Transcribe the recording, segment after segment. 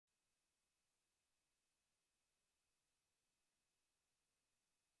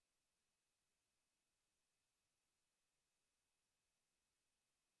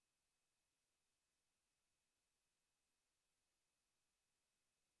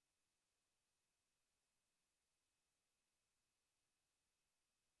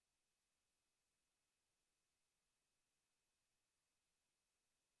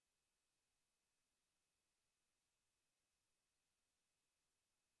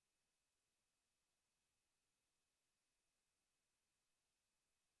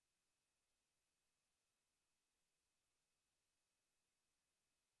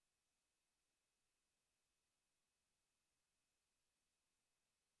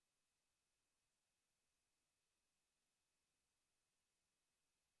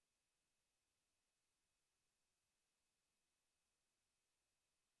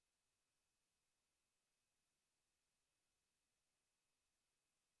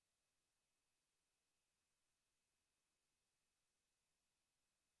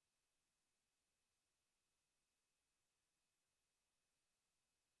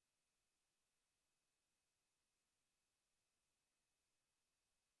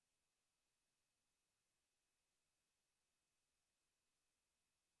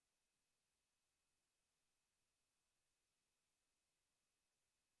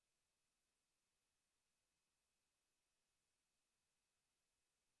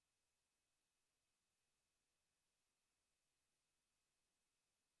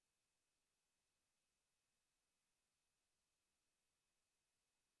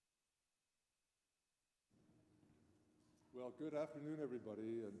Well, good afternoon,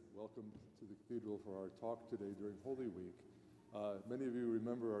 everybody, and welcome to the Cathedral for our talk today during Holy Week. Many of you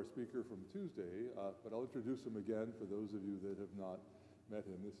remember our speaker from Tuesday, but I'll introduce him again for those of you that have not met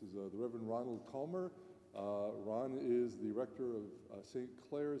him. This is the Reverend Ronald Culmer. Ron is the rector of St.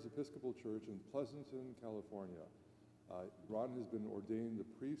 Clare's Episcopal Church in Pleasanaton, California. Ron has been ordained a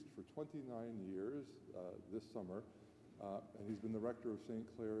priest for 29 years this summer, and he's been the rector of St.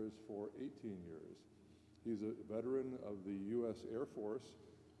 Clare's for 18 years. He's a veteran of the U.S. Air Force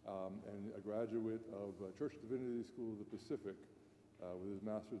and a graduate of Church Divinity School of the Pacific with his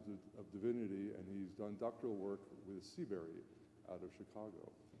Master's of Divinity, and he's done doctoral work with Seabury out of Chicago.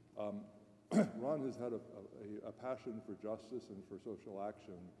 Ron has had a passion for justice and for social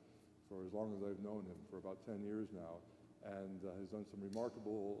action for as long as I've known him, for about 10 years now, and has done some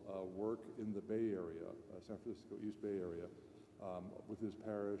remarkable work in the Bay Area, San Francisco East Bay Area, with his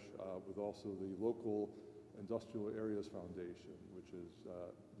parish, with also the local Industrial Areas Foundation, which is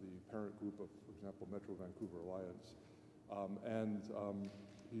the parent group of, for example, Metro Vancouver Alliance.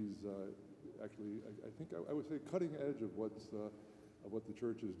 He's actually, I think I would say, cutting edge of what the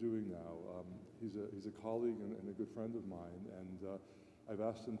church is doing now. He's a colleague and a good friend of mine, and I've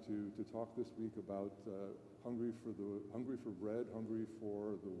asked him to talk this week about hungry for bread, hungry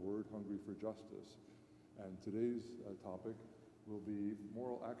for the word, hungry for justice. And today's topic will be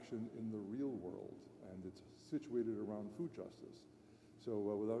moral action in the real world, and it's situated around food justice. So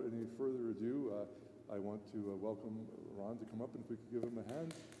without any further ado, I want to welcome Ron to come up, and if we could give him a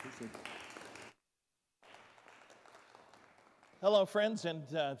hand. Please. Hello, friends, and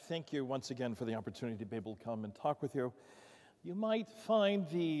thank you once again for the opportunity to be able to come and talk with you. You might find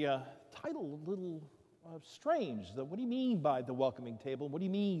the title a little strange. What do you mean by the welcoming table? What do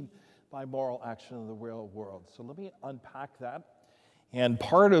you mean by moral action in the real world? So let me unpack that. And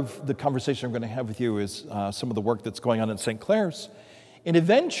part of the conversation I'm going to have with you is some of the work that's going on in St. Clare's. And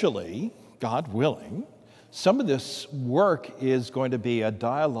eventually, God willing, some of this work is going to be a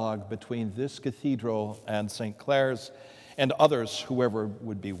dialogue between this cathedral and St. Clare's and others, whoever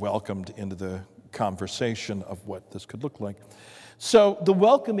would be welcomed into the conversation of what this could look like. So the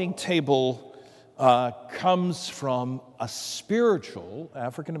welcoming table comes from a spiritual,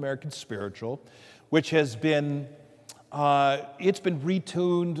 African-American spiritual, which has been it's been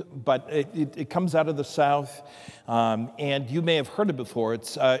retuned, but it comes out of the South, and you may have heard it before.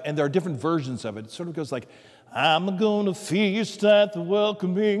 And there are different versions of it. It sort of goes like, I'm gonna feast at the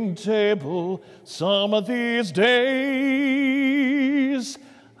welcoming table some of these days.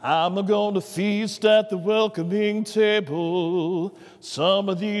 I'm gonna feast at the welcoming table some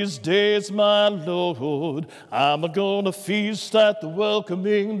of these days, my Lord. I'm gonna feast at the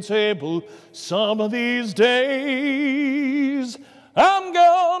welcoming table some of these days. I'm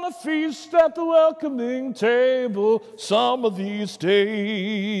gonna feast at the welcoming table some of these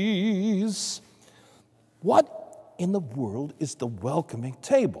days. What in the world is the welcoming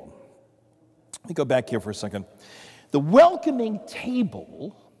table? Let me go back here for a second. The welcoming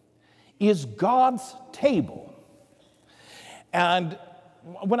table is God's table. And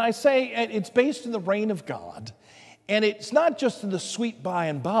when I say it's based in the reign of God, and it's not just in the sweet by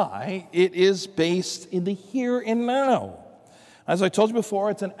and by, it is based in the here and now. As I told you before,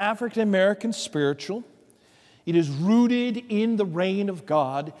 it's an African-American spiritual. It is rooted in the reign of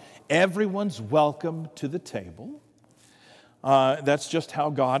God. Everyone's welcome to the table. That's just how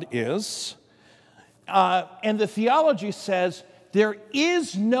God is. And the theology says, there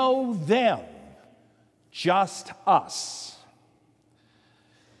is no them, just us.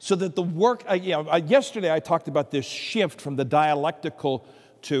 So that the work, yesterday I talked about this shift from the dialectical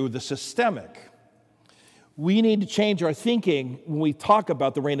to the systemic. We need to change our thinking when we talk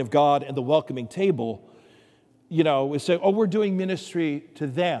about the reign of God and the welcoming table. We say, oh, we're doing ministry to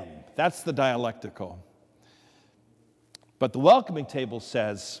them. That's the dialectical. But the welcoming table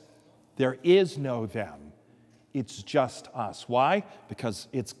says, there is no them. It's just us. Why? Because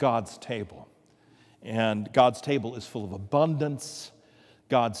it's God's table. And God's table is full of abundance.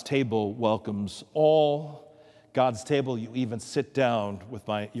 God's table welcomes all. God's table, you even sit down with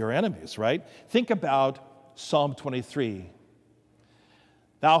your enemies, right? Think about Psalm 23.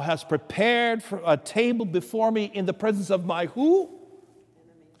 Thou hast prepared for a table before me in the presence of my who? Enemies.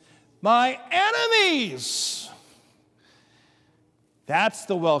 My enemies. That's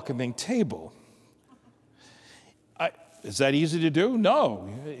the welcoming table. Is that easy to do? No.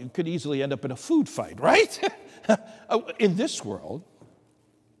 It could easily end up in a food fight, right? In this world,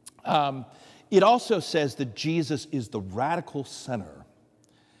 it also says that Jesus is the radical center.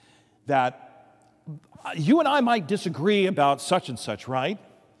 That you and I might disagree about such and such, right?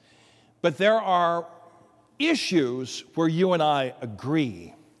 But there are issues where you and I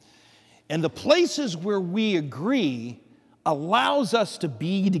agree. And the places where we agree allows us to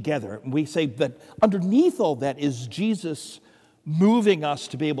be together. And we say that underneath all that is Jesus moving us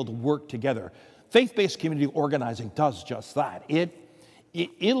to be able to work together. Faith-based community organizing does just that.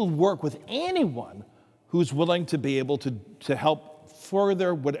 It'll work with anyone who's willing to be able to help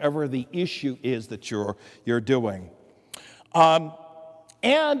further whatever the issue is that you're doing.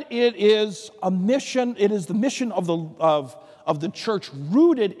 And it is a mission. It is the mission of the church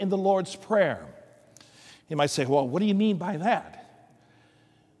rooted in the Lord's Prayer. You might say, well, what do you mean by that?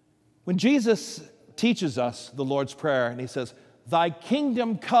 When Jesus teaches us the Lord's Prayer and he says, "Thy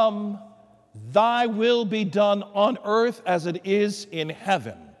kingdom come, thy will be done on earth as it is in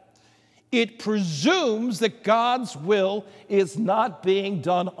heaven," it presumes that God's will is not being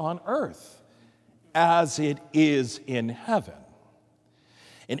done on earth as it is in heaven.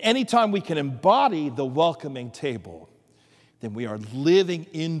 And anytime we can embody the welcoming table, then we are living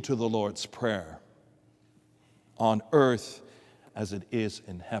into the Lord's Prayer on earth as it is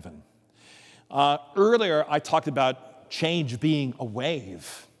in heaven. Earlier, I talked about change being a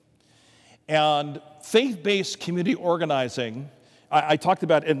wave. And faith-based community organizing, I talked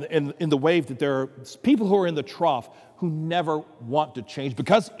about in the wave that there are people who are in the trough who never want to change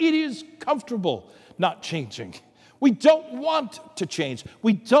because it is comfortable not changing. We don't want to change.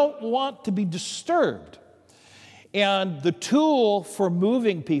 We don't want to be disturbed. And the tool for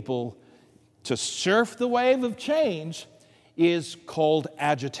moving people to surf the wave of change is called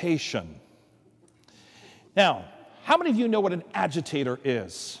agitation. Now, how many of you know what an agitator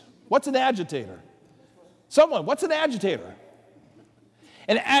is? What's an agitator? Someone, what's an agitator?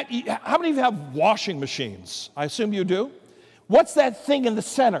 And how many of you have washing machines? I assume you do. What's that thing in the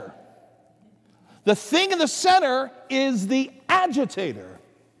center? The thing in the center is the agitator.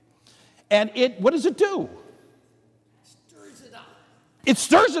 And what does it do? Stirs it up. It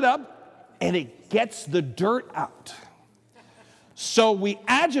stirs it up, and it gets the dirt out. So we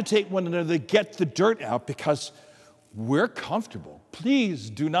agitate one another to get the dirt out because we're comfortable. Please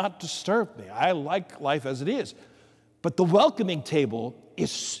do not disturb me. I like life as it is. But the welcoming table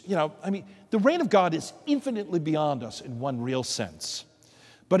is, the reign of God is infinitely beyond us in one real sense.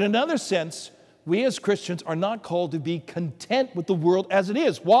 But in another sense, we as Christians are not called to be content with the world as it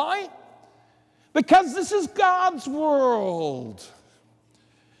is. Why? Because this is God's world.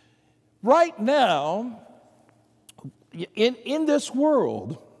 Right now, in this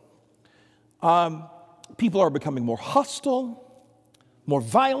world, people are becoming more hostile, more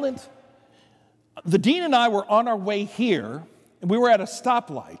violent. The dean and I were on our way here, and we were at a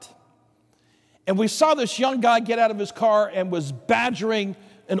stoplight, and we saw this young guy get out of his car and was badgering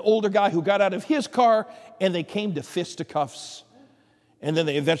an older guy who got out of his car, and they came to fisticuffs, and then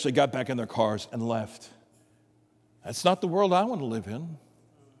they eventually got back in their cars and left. That's not the world I want to live in.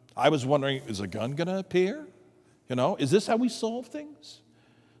 I was wondering, is a gun going to appear? Is this how we solve things?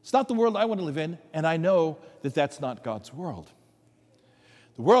 It's not the world I want to live in, and I know that that's not God's world.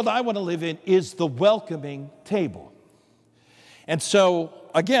 The world I want to live in is the welcoming table. And so,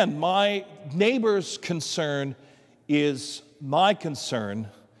 again, my neighbor's concern is my concern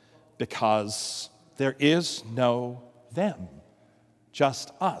because there is no them,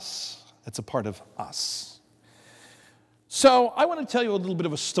 just us. It's a part of us. So I want to tell you a little bit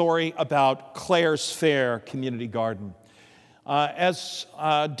of a story about Clare's Fair Community Garden. As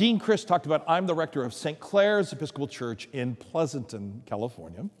Dean Chris talked about, I'm the rector of St. Clare's Episcopal Church in Pleasanaton,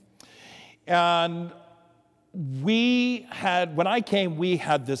 California. And when I came, we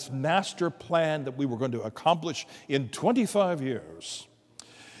had this master plan that we were going to accomplish in 25 years.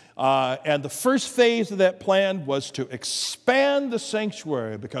 And the first phase of that plan was to expand the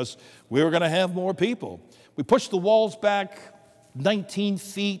sanctuary because we were going to have more people. We pushed the walls back 19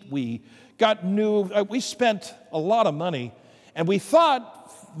 feet. We spent a lot of money. And we thought,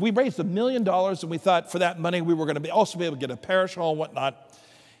 we raised $1 million, and we thought for that money we were going to also be able to get a parish hall and whatnot.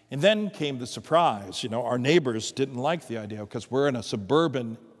 And then came the surprise. Our neighbors didn't like the idea because we're in a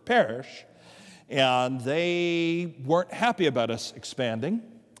suburban parish, and they weren't happy about us expanding.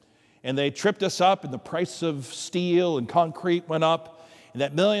 And they tripped us up, and the price of steel and concrete went up. And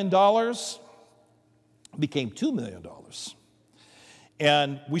that $1 million became $2 million.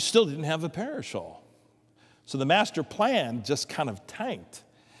 And we still didn't have a parish hall. So the master plan just kind of tanked.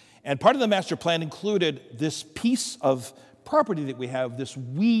 And part of the master plan included this piece of property that we have, this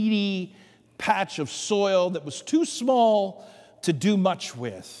weedy patch of soil that was too small to do much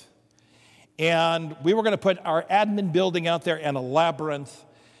with. And we were going to put our admin building out there and a labyrinth.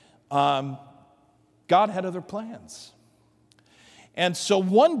 God had other plans. And so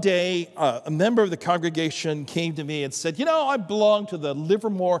one day, a member of the congregation came to me and said, you know, I belong to the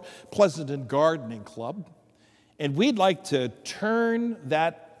Livermore Pleasanaton Gardening Club, and we'd like to turn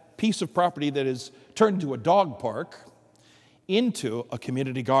that piece of property that is turned into a dog park into a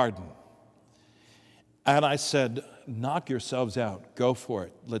community garden. And I said, knock yourselves out. Go for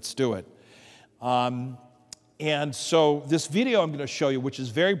it. Let's do it. And so this video I'm going to show you, which is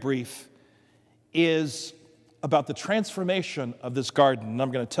very brief, is about the transformation of this garden. And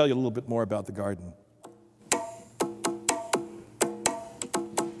I'm going to tell you a little bit more about the garden.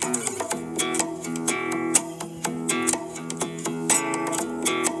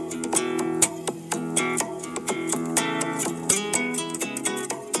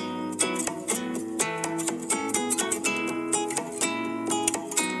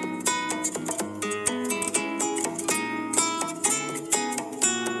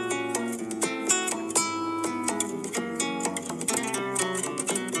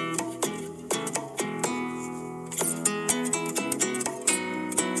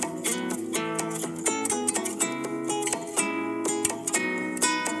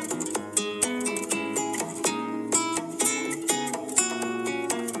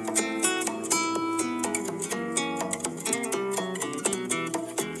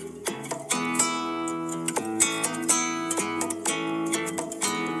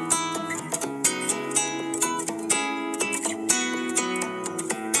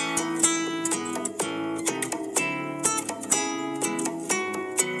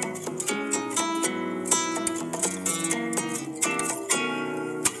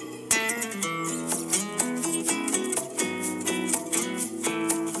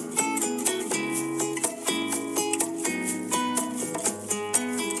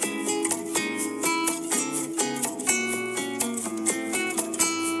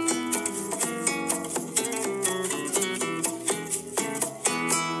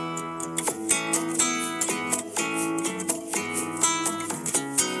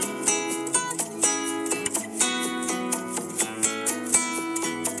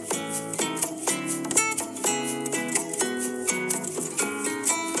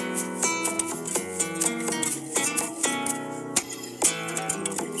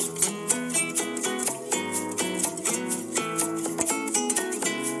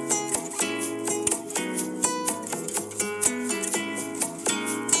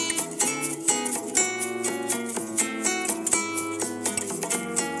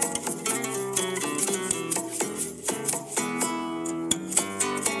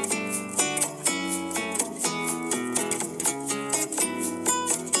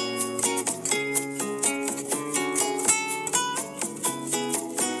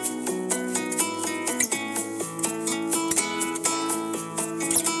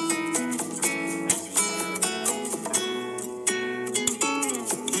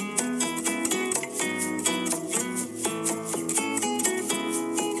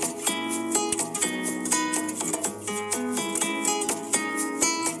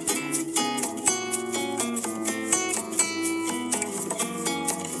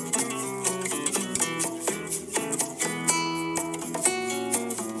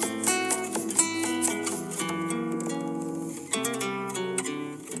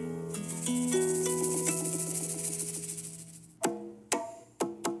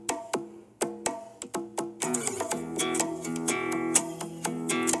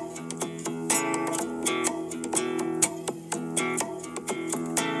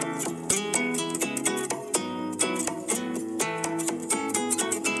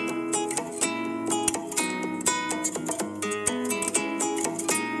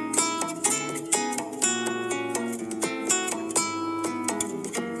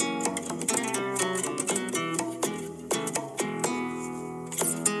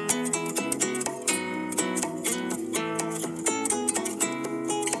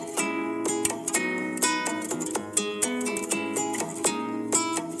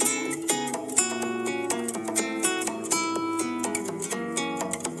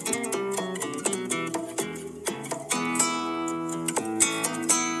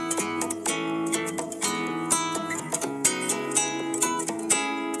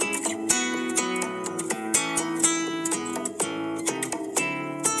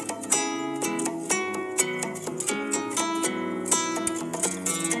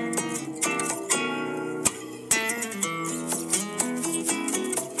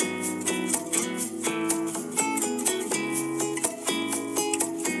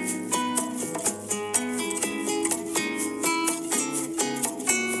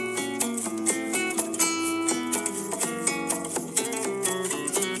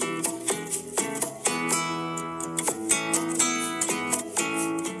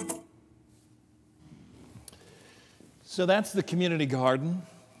 So that's the community garden.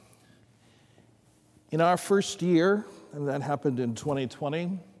 In our first year, and that happened in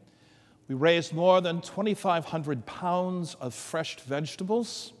 2020, we raised more than 2,500 pounds of fresh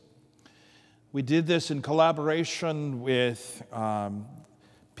vegetables. We did this in collaboration with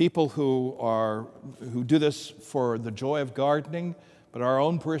people who do this for the joy of gardening, but our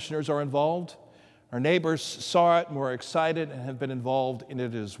own parishioners are involved. Our neighbors saw it and were excited and have been involved in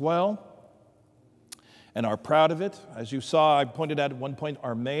it as well and are proud of it. As you saw, I pointed out at one point,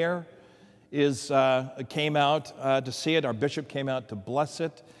 our mayor came out to see it. Our bishop came out to bless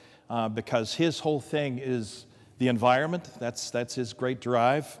it because his whole thing is the environment. That's his great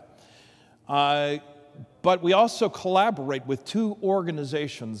drive. But we also collaborate with two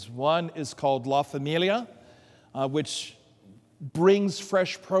organizations. One is called La Familia, which brings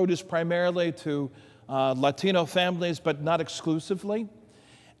fresh produce primarily to Latino families, but not exclusively.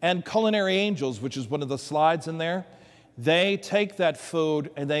 And Culinary Angels, which is one of the slides in there, they take that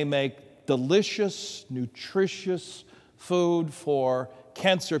food and they make delicious, nutritious food for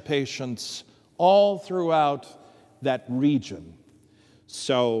cancer patients all throughout that region.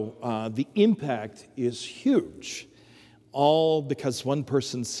 So the impact is huge, all because one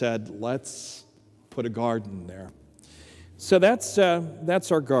person said, let's put a garden there. So that's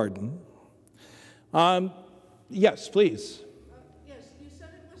our garden. Yes, please. Yes, you said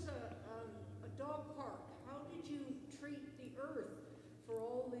it was a dog park. How did you treat the earth for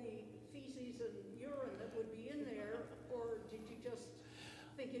all the feces and urine that would be in there, or did you just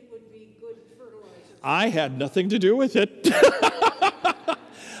think it would be good fertilizer? I had nothing to do with it.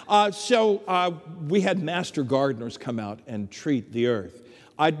 So we had master gardeners come out and treat the earth.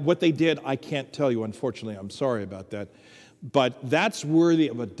 What they did, I can't tell you, unfortunately. I'm sorry about that. But that's worthy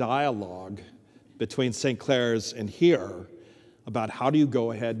of a dialogue between St. Clare's and here about how do you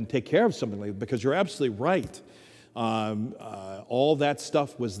go ahead and take care of something like that, because you're absolutely right. All that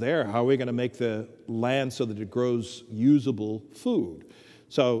stuff was there. How are we going to make the land so that it grows usable food?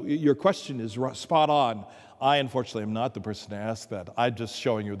 So your question is spot on. I, unfortunately, am not the person to ask that. I'm just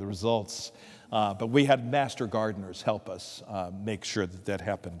showing you the results. But we had master gardeners help us make sure that that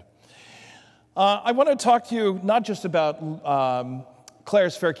happened. I want to talk to you not just about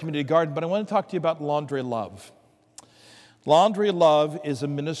Clare's Fair Community Garden, but I want to talk to you about Laundry Love. Laundry Love is a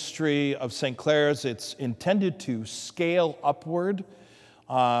ministry of St. Clare's. It's intended to scale upward.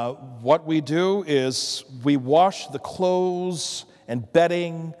 What we do is we wash the clothes and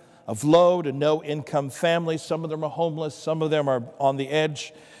bedding of low to no income families. Some of them are homeless, some of them are on the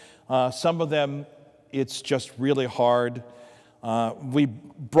edge, some of them it's just really hard. We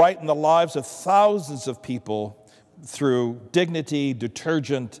brighten the lives of thousands of people through dignity,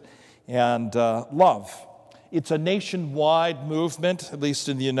 detergent, and love. It's a nationwide movement, at least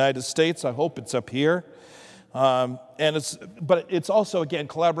in the United States. I hope it's up here. But it's also, again,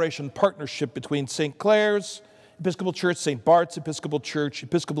 collaboration, partnership between St. Clare's Episcopal Church, St. Bart's Episcopal Church,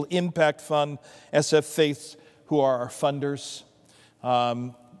 Episcopal Impact Fund, SF Faiths, who are our funders.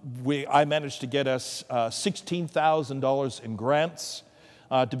 I managed to get us $16,000 in grants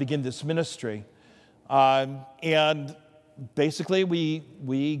to begin this ministry. And basically,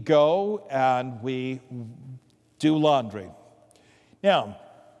 we go and we do laundry. Now,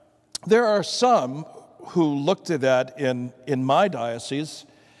 there are some who looked at that in my diocese,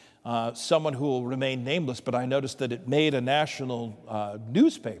 someone who will remain nameless, but I noticed that it made a national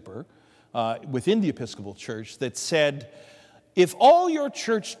newspaper within the Episcopal Church that said, if all your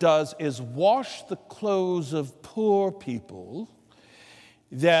church does is wash the clothes of poor people,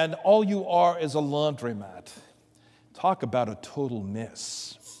 then all you are is a laundromat. Talk about a total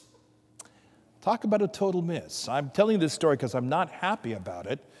miss. Talk about a total miss. I'm telling you this story because I'm not happy about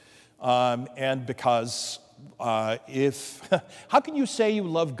it, and because how can you say you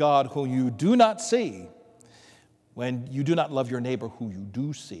love God who you do not see when you do not love your neighbor who you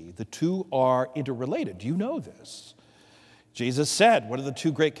do see? The two are interrelated. You know this. Jesus said, what are the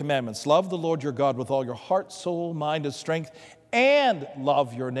two great commandments? Love the Lord your God with all your heart, soul, mind, and strength, and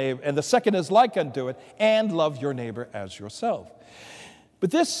love your neighbor. And the second is like unto it, and love your neighbor as yourself.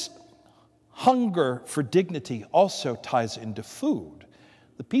 But this hunger for dignity also ties into food.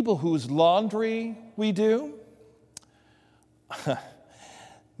 The people whose laundry we do,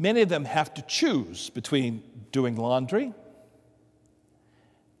 many of them have to choose between doing laundry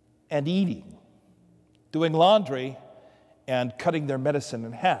and eating. Doing laundry and cutting their medicine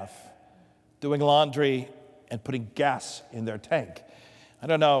in half. Doing laundry and putting gas in their tank. I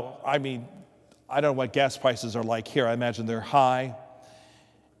don't know what gas prices are like here. I imagine they're high.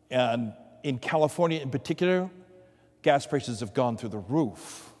 And in California in particular, gas prices have gone through the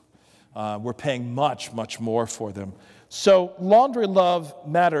roof. We're paying much, much more for them. So Laundry Love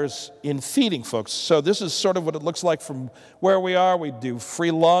matters in feeding folks. So this is sort of what it looks like from where we are. We do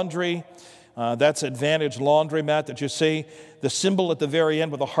free laundry. That's Advantage Laundromat that you see. The symbol at the very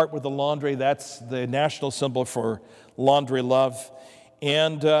end with a heart with the laundry, that's the national symbol for Laundry Love.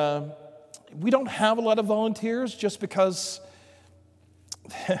 And we don't have a lot of volunteers just because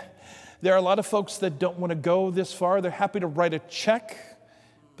there are a lot of folks that don't want to go this far. They're happy to write a check,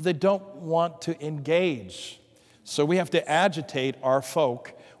 but they don't want to engage. So we have to agitate our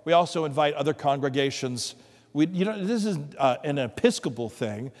folk. We also invite other congregations. This is an Episcopal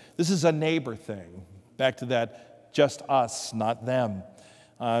thing. This is a neighbor thing. Back to that, just us, not them.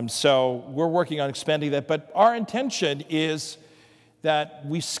 So we're working on expanding that. But our intention is that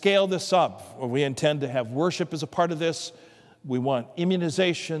we scale this up. We intend to have worship as a part of this. We want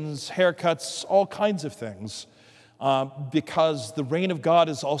immunizations, haircuts, all kinds of things. Because the reign of God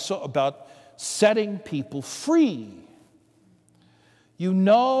is also about setting people free. You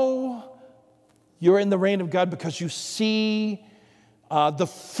know you're in the reign of God because you see the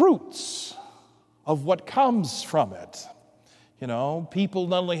fruits of what comes from it. You know, people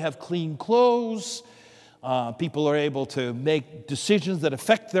not only have clean clothes, people are able to make decisions that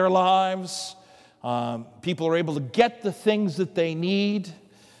affect their lives. People are able to get the things that they need.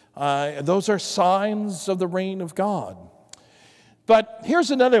 Those are signs of the reign of God. But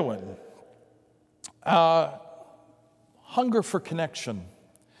here's another one. Hunger for connection.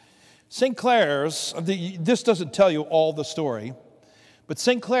 St. Clare's, this doesn't tell you all the story, but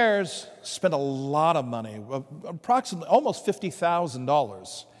St. Clare's spent a lot of money, approximately almost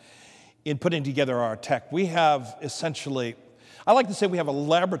 $50,000 in putting together our tech. We have essentially, I like to say we have a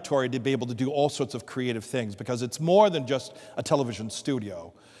laboratory to be able to do all sorts of creative things because it's more than just a television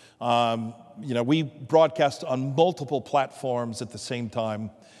studio. We broadcast on multiple platforms at the same time.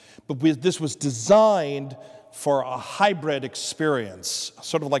 But this was designed for a hybrid experience,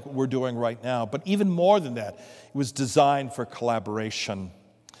 sort of like what we're doing right now. But even more than that, it was designed for collaboration.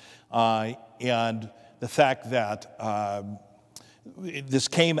 And the fact that this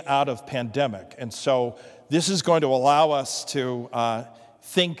came out of pandemic. And so this is going to allow us to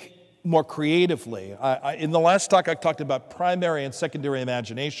think more creatively. In the last talk, I talked about primary and secondary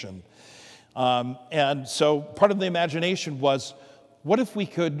imagination. And so part of the imagination was, what if we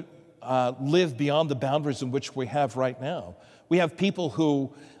could live beyond the boundaries in which we have right now? We have people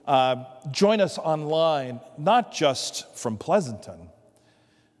who join us online, not just from Pleasanton,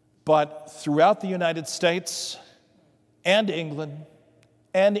 but throughout the United States and England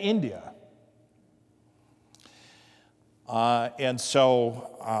and India. And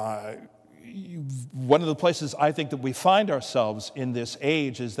so one of the places I think that we find ourselves in this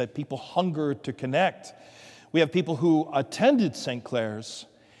age is that people hunger to connect. We have people who attended St. Clare's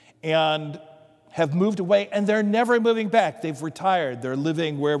and have moved away, and they're never moving back. They've retired. They're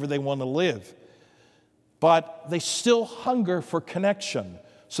living wherever they want to live. But they still hunger for connection.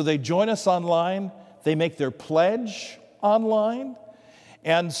 So they join us online. They make their pledge online.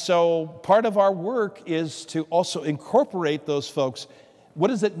 And so part of our work is to also incorporate those folks. What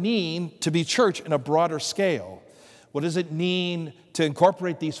does it mean to be church in a broader scale? What does it mean to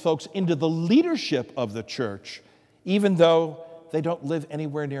incorporate these folks into the leadership of the church, even though they don't live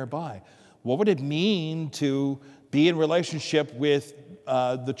anywhere nearby? What would it mean to be in relationship with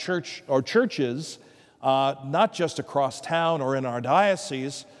the church or churches, not just across town or in our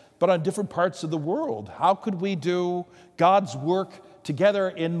diocese, but on different parts of the world? How could we do God's work together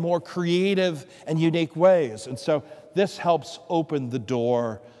in more creative and unique ways? And so this helps open the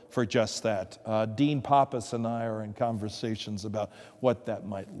door for just that. Dean Pappas and I are in conversations about what that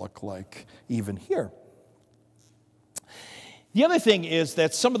might look like even here. The other thing is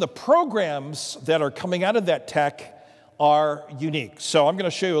that some of the programs that are coming out of that tech are unique. So I'm going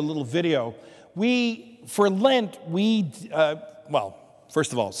to show you a little video. For Lent,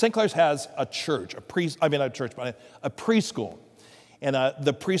 first of all, St. Clare's has a church, a preschool. And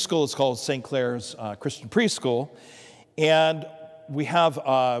the preschool is called St. Clare's Christian Preschool. And we have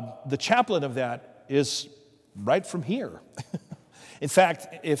the chaplain of that is right from here. In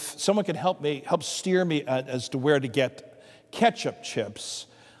fact, if someone could help steer me as to where to get ketchup chips,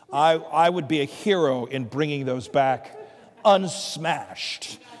 I would be a hero in bringing those back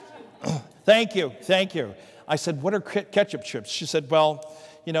unsmashed. Thank you. I said, what are ketchup chips? She said, well,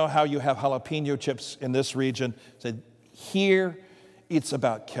 you know how you have jalapeno chips in this region? I said, here, it's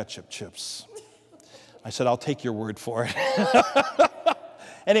about ketchup chips. I said, I'll take your word for it.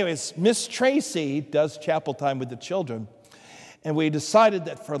 Anyways, Miss Tracy does chapel time with the children, and we decided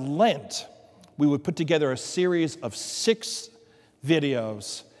that for Lent, we would put together a series of 6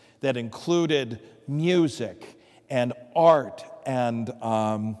 videos that included music and art and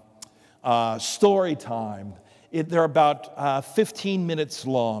story time. They're about 15 minutes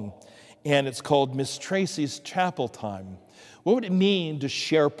long, and it's called Miss Tracy's Chapel Time. What would it mean to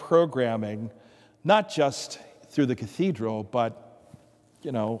share programming, not just through the cathedral, but,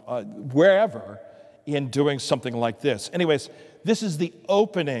 wherever, in doing something like this? Anyways, this is the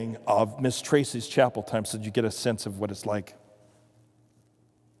opening of Miss Tracy's Chapel Time, so that you get a sense of what it's like.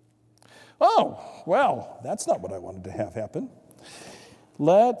 Oh, well, that's not what I wanted to have happen.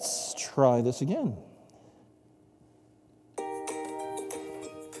 Let's try this again.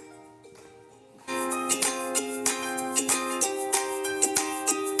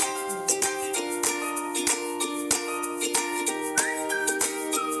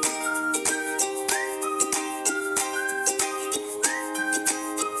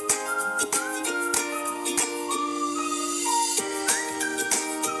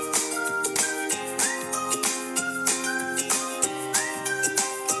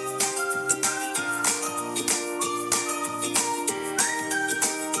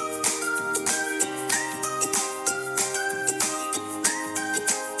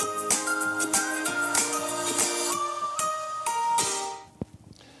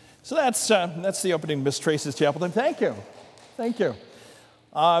 So that's the opening, Miss Tracy's Chapel Time. Thank you.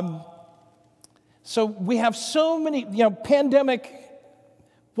 So we have so many, pandemic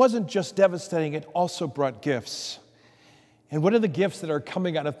wasn't just devastating, it also brought gifts. And what are the gifts that are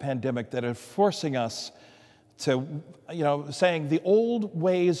coming out of pandemic that are forcing us to, saying the old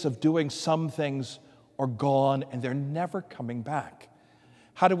ways of doing some things are gone and they're never coming back?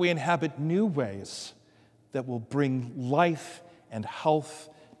 How do we inhabit new ways that will bring life and health,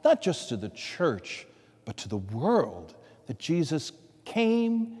 not just to the church, but to the world, that Jesus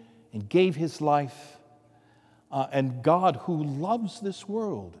came and gave his life, and God who loves this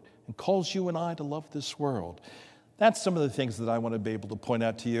world and calls you and I to love this world. That's some of the things that I want to be able to point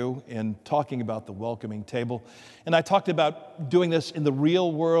out to you in talking about the welcoming table. And I talked about doing this in the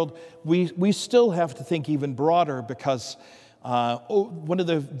real world. We still have to think even broader, because one of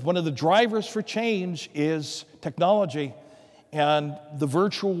the drivers for change is technology. And the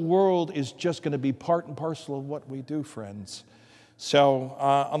virtual world is just going to be part and parcel of what we do, friends. So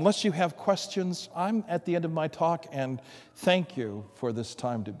unless you have questions, I'm at the end of my talk, and thank you for this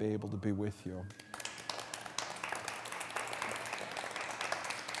time to be able to be with you. Are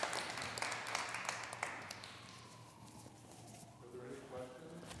there any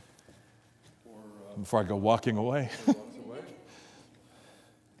questions? Before I go walking away.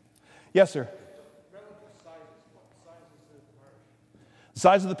 Yes, sir.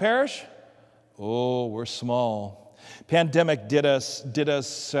 Size of the parish? Oh, we're small. Pandemic did a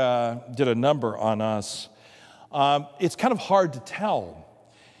number on us. It's kind of hard to tell.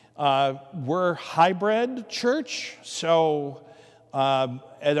 We're hybrid church, so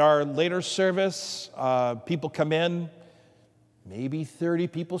at our later service, people come in, maybe 30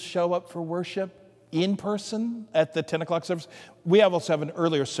 people show up for worship in person at the 10 o'clock service. We also have an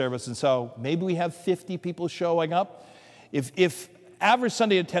earlier service, and so maybe we have 50 people showing up. If average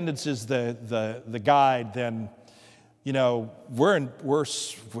Sunday attendance is the guide, then, we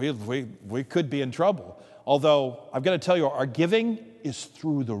could be in trouble. Although, I've got to tell you, our giving is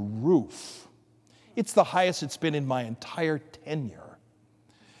through the roof. It's the highest it's been in my entire tenure.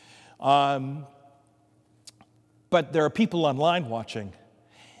 But there are people online watching.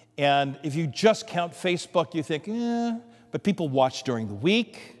 And if you just count Facebook, you think, but people watch during the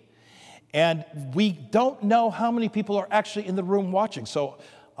week. And we don't know how many people are actually in the room watching. So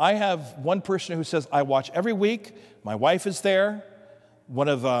I have one person who says, I watch every week. My wife is there. One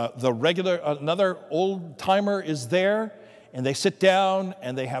of another old timer is there. And they sit down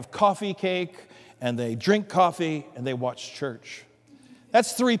and they have coffee cake and they drink coffee and they watch church.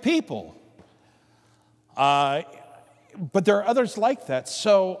 That's 3 people. But there are others like that.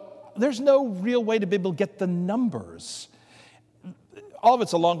 So there's no real way to be able to get the numbers. All of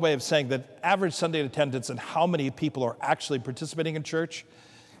it's a long way of saying that average Sunday attendance and how many people are actually participating in church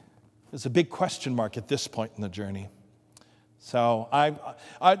is a big question mark at this point in the journey. So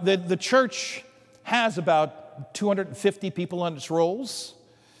the church has about 250 people on its rolls,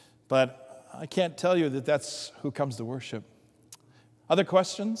 but I can't tell you that that's who comes to worship. Other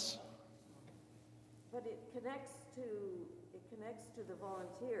questions? But it connects to the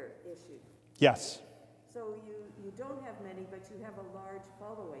volunteer issue. Yes. So you don't have many, but you have a large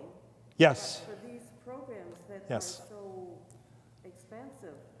following. Yes. But for these programs that are so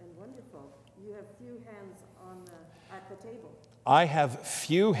expansive and wonderful, you have few hands at the table. I have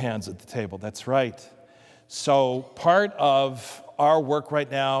few hands at the table, that's right. So part of our work right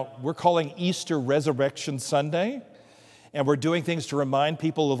now, we're calling Easter Resurrection Sunday, and we're doing things to remind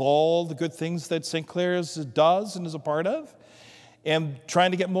people of all the good things that St. Clare's does and is a part of, and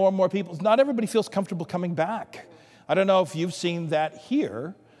trying to get more and more people. Not everybody feels comfortable coming back. I don't know if you've seen that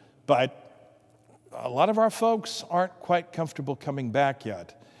here, but a lot of our folks aren't quite comfortable coming back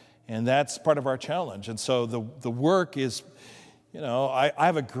yet, and that's part of our challenge. And so the work is, I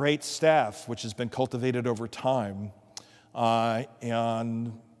have a great staff which has been cultivated over time,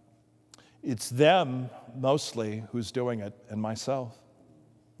 and it's them mostly who's doing it, and myself.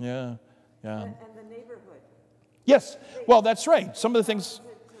 Yeah. And the neighborhood. Yes, well, that's right. Some of the things. To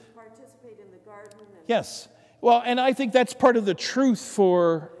participate in the garden. Yes, well, and I think that's part of the truth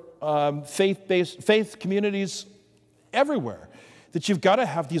for faith communities everywhere, that you've got to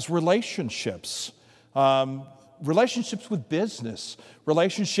have these relationships. Relationships with business,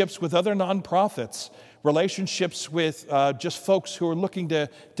 relationships with other nonprofits, relationships with just folks who are looking to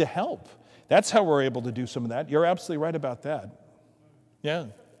help. That's how we're able to do some of that. You're absolutely right about that. Yeah. It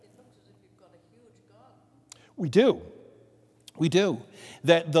looks as if you've got a huge garden. We do. We do.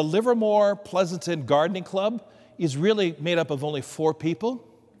 The Livermore Pleasanaton Gardening Club is really made up of only 4 people.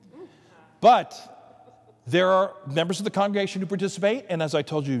 But there are members of the congregation who participate, and as I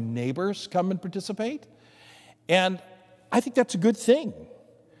told you, neighbors come and participate. And I think that's a good thing,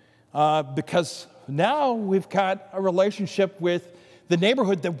 because now we've got a relationship with the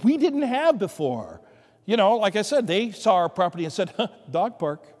neighborhood that we didn't have before. Like I said, they saw our property and said, dog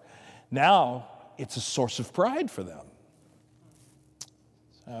park. Now it's a source of pride for them.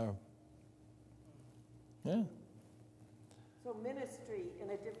 So, yeah. So ministry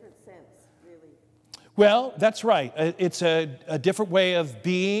in a different sense, really. Well, that's right. It's a different way of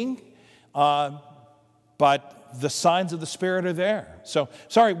being, but the signs of the Spirit are there. So,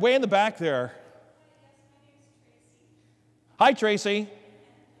 sorry, way in the back there. Hi, Tracy.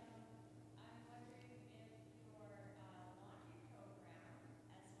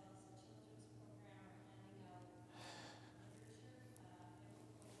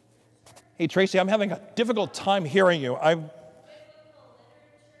 Hey, Tracy, I'm having a difficult time hearing you.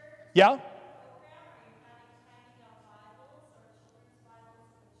 Yeah?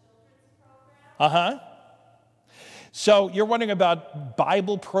 Uh-huh. So you're wondering about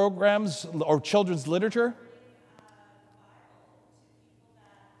Bible programs or children's literature?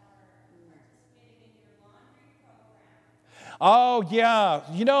 Oh, yeah.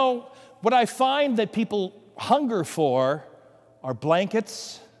 What I find that people hunger for are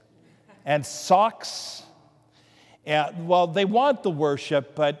blankets and socks. And, well, they want the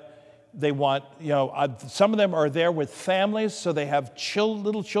worship, but they want, some of them are there with families, so they have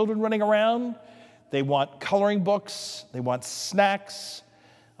little children running around. They want coloring books. They want snacks.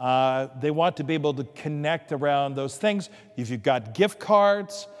 They want to be able to connect around those things. If you've got gift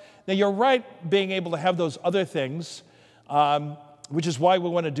cards. Now, you're right being able to have those other things, which is why we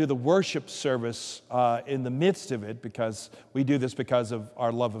want to do the worship service in the midst of it, because we do this because of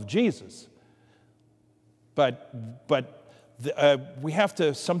our love of Jesus. But we have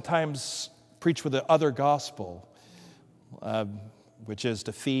to sometimes preach with the other gospel, which is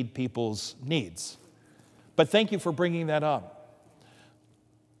to feed people's needs. But thank you for bringing that up.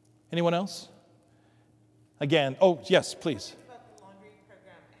 Anyone else? Again, yes, please. About the laundry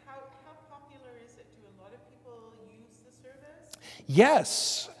program, how popular is it? Do a lot of people use the service?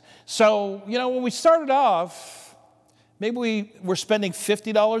 Yes. So, when we started off, maybe we were spending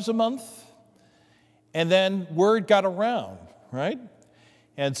 $50 a month, and then word got around, right?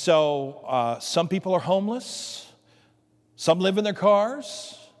 And so some people are homeless, some live in their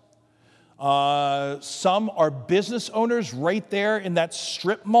cars, some are business owners right there in that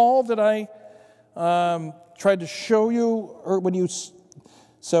strip mall that I tried to show you.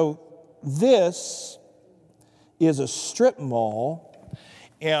 So this is a strip mall,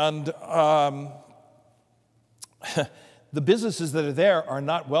 and the businesses that are there are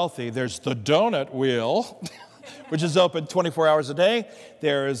not wealthy. There's the Donut Wheel, which is open 24 hours a day.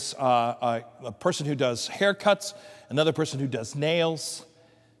 There's a person who does haircuts, another person who does nails.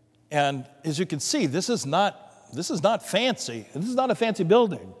 And as you can see, this is not fancy. This is not a fancy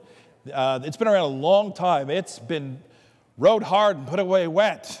building. It's been around a long time. It's been rode hard and put away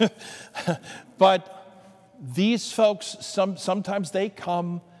wet. But these folks, sometimes they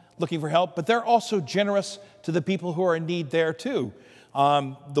come looking for help, but they're also generous to the people who are in need there too.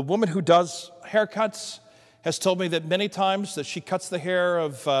 The woman who does haircuts has told me that many times that she cuts the hair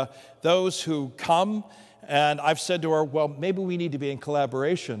of those who come, and I've said to her, well, maybe we need to be in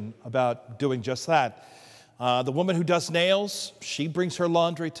collaboration about doing just that. The woman who does nails, she brings her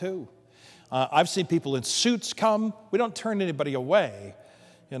laundry too. I've seen people in suits come. We don't turn anybody away,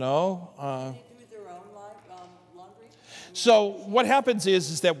 you know. They do their own laundry? So what happens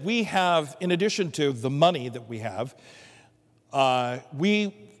is that we have, in addition to the money that we have,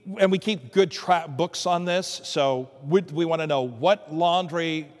 we keep good books on this. So we want to know what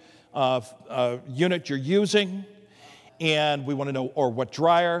laundry unit you're using, and we want to know, or what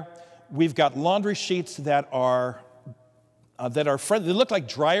dryer. We've got laundry sheets that are friendly. They look like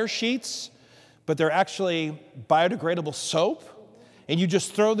dryer sheets, but they're actually biodegradable soap. And you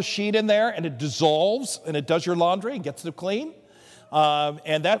just throw the sheet in there, and it dissolves, and it does your laundry and gets it clean.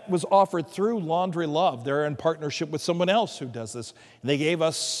 And that was offered through Laundry Love. They're in partnership with someone else who does this. And they gave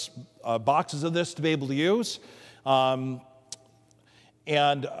us boxes of this to be able to use.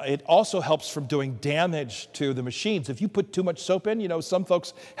 And it also helps from doing damage to the machines. If you put too much soap in, you know, some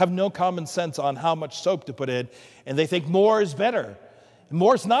folks have no common sense on how much soap to put in, and they think more is better.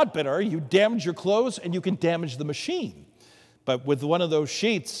 More is not better. You damage your clothes, and you can damage the machine. But with one of those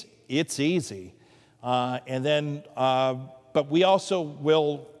sheets, it's easy. But we also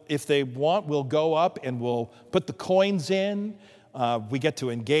will, if they want, we'll go up and we'll put the coins in. We get to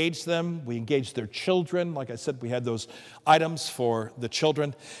engage them. We engage their children. Like I said, we had those items for the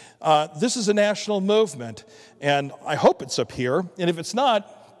children. This is a national movement, and I hope it's up here. And if it's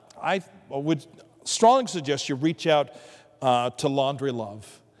not, I would strongly suggest you reach out to Laundry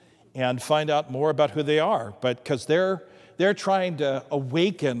Love and find out more about who they are, because they're trying to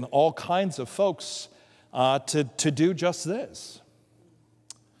awaken all kinds of folks to do just this.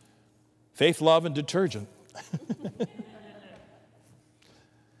 Faith, love, and detergent.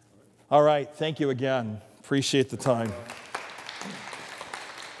 All right, thank you again. Appreciate the time.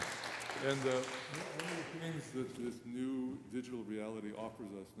 And one of the things that this new digital reality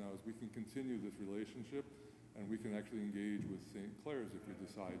offers us now is we can continue this relationship, and we can actually engage with St. Clare's if we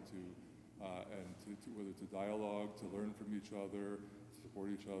decide to, whether to dialogue, to learn from each other, to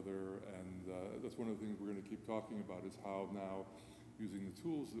support each other. And that's one of the things we're going to keep talking about, is how now, using the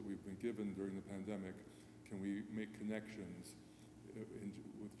tools that we've been given during the pandemic, can we make connections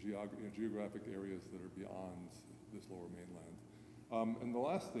with geographic areas that are beyond this lower mainland. And the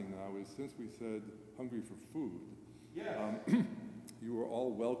last thing now is, since we said hungry for food, you are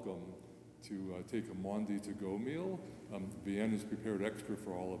all welcome to take a Maundy to-go meal. Vienne has prepared extra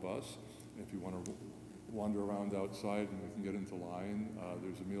for all of us. If you want to wander around outside and we can get into line,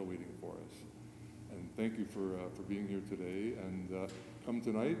 there's a meal waiting for us. And thank you for being here today. And come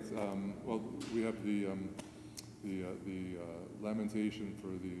tonight. Well, we have the lamentation for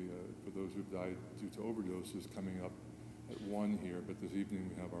those who've died due to overdoses coming up at 1 here, but this evening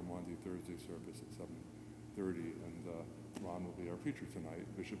we have our Maundy Thursday service at 7:30, and Ron will be our preacher tonight,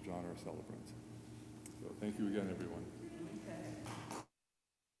 Bishop John, our celebrant. So thank you again, everyone. Okay.